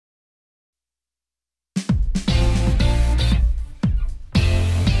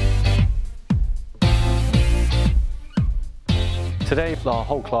Today our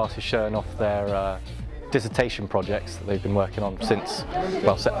whole class is showing off their dissertation projects that they've been working on since,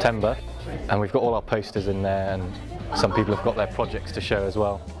 well, September, and we've got all our posters in there, and some people have got their projects to show as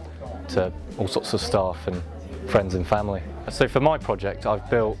well to all sorts of staff and friends and family. So for my project I've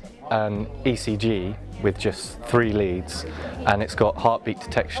built an ECG with just 3 leads, and it's got heartbeat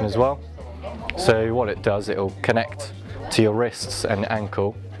detection as well. So what it does, it'll connect to your wrists and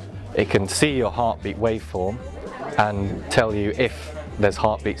ankle. It can see your heartbeat waveform and tell you if there's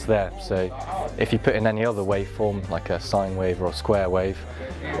heartbeats there. So if you put in any other waveform, like a sine wave or a square wave,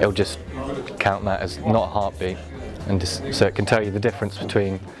 it'll just count that as not a heartbeat. And so it can tell you the difference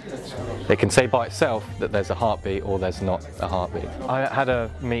between, it can say by itself that there's a heartbeat or there's not a heartbeat. I had a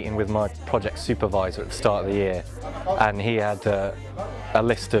meeting with my project supervisor at the start of the year, and he had a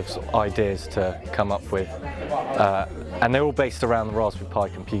list of ideas to come up with, and they're all based around the Raspberry Pi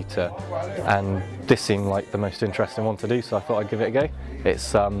computer, and this seemed like the most interesting one to do, so I thought I'd give it a go.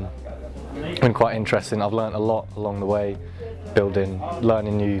 It's been quite interesting. I've learned a lot along the way,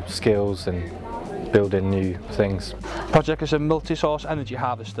 learning new skills and building new things. The project is a multi-source energy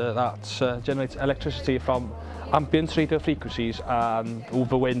harvester that generates electricity from ambient radio frequencies and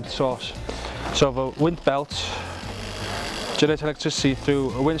over wind source. So the wind belt generates electricity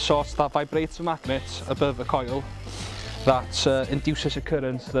through a wind source that vibrates a magnet above a coil that induces a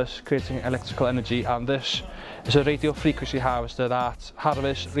current, thus creating electrical energy, and this is a radio frequency harvester that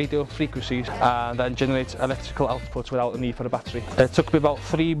harvests radio frequencies and then generates electrical output without the need for a battery. It took me about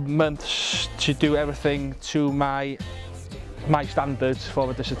 3 months to do everything to my standards for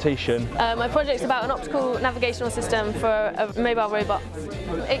the dissertation. My project's about an optical navigational system for a mobile robot.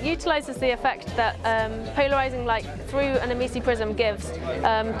 It utilises the effect that polarising light through an emissive prism gives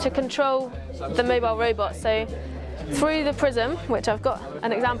to control the mobile robot. So through the prism, which I've got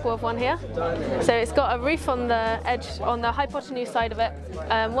an example of one here, so it's got a roof on the edge, on the hypotenuse side of it.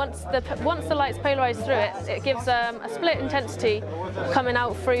 Once the light's polarised through it, it gives a split intensity coming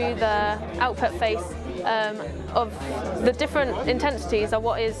out through the output face. Of the different intensities are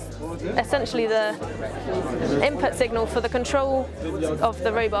what is essentially the input signal for the control of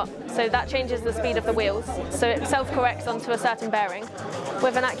the robot. So that changes the speed of the wheels. So it self-corrects onto a certain bearing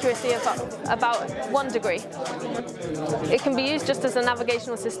with an accuracy of about 1 degree. It can be used just as a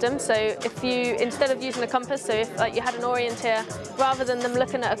navigational system. So if you, instead of using a compass, so if you had an orienteer, rather than them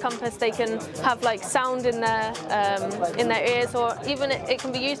looking at a compass, they can have like sound in their ears, or even it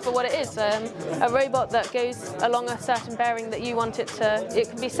can be used for what it is, a robot that goes along a certain bearing that you want it to. It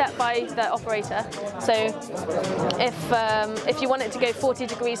can be set by the operator. So if you want it to go 40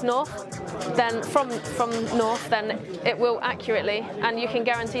 degrees north, then from north, then it will accurately, and you can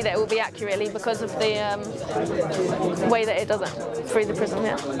guarantee that it will be accurately because of the way that it does it through the prism.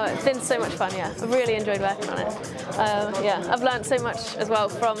 Yeah, it's been so much fun. Yeah, I've really enjoyed working on it. Yeah, I've learned so much as well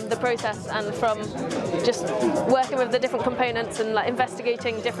from the process and from just working with the different components and like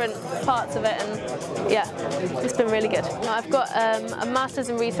investigating different parts of it, and yeah, it's been really good. I've got a master's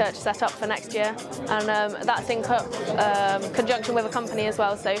in research set up for next year, and that's in conjunction with a company as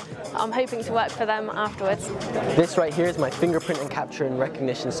well, so I'm hoping to work for them afterwards. This right here is my fingerprint and capture and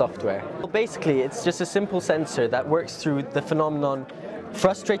recognition software. Well, basically it's just a simple sensor that works through the phenomenon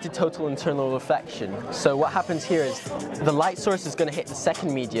frustrated total internal reflection. So what happens here is the light source is going to hit the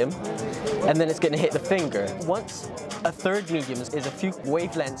second medium, and then it's going to hit the finger. Once a third medium is a few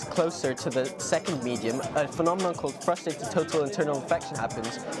wavelengths closer to the second medium, a phenomenon called frustrated total internal reflection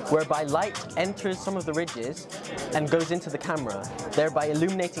happens, whereby light enters some of the ridges and goes into the camera, thereby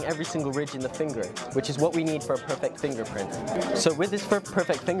illuminating every single ridge in the finger, which is what we need for a perfect fingerprint. So with this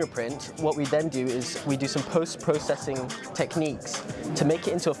perfect fingerprint, what we then do is we do some post-processing techniques to make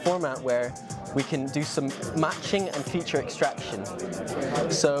it into a format where we can do some matching and feature extraction.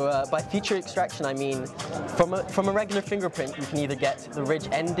 So by feature extraction I mean from a regular fingerprint you can either get the ridge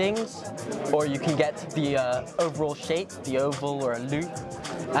endings, or you can get the overall shape, the oval or a loop,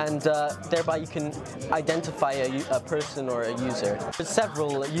 and thereby you can identify a person or a user. There's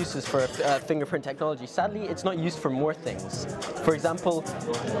several uses for fingerprint technology. Sadly, it's not used for more things. For example,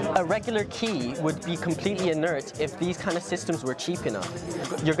 a regular key would be completely inert if these kind of systems were cheap enough.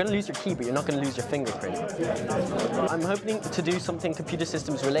 You're going to lose your key, but you're not going to lose your fingerprint. I'm hoping to do something computer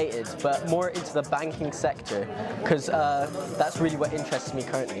systems related, but more into the banking sector, because that's really what interests me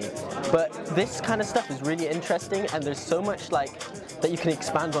currently. But this kind of stuff is really interesting, and there's so much that you can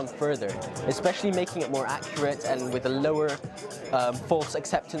expand on further, especially making it more accurate and with a lower false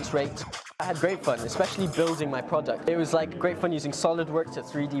acceptance rate. I had great fun, especially building my product. It was like great fun using SolidWorks to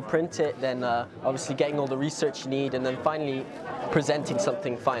 3D print it, then obviously getting all the research you need, and then finally presenting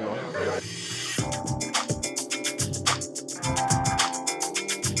something final.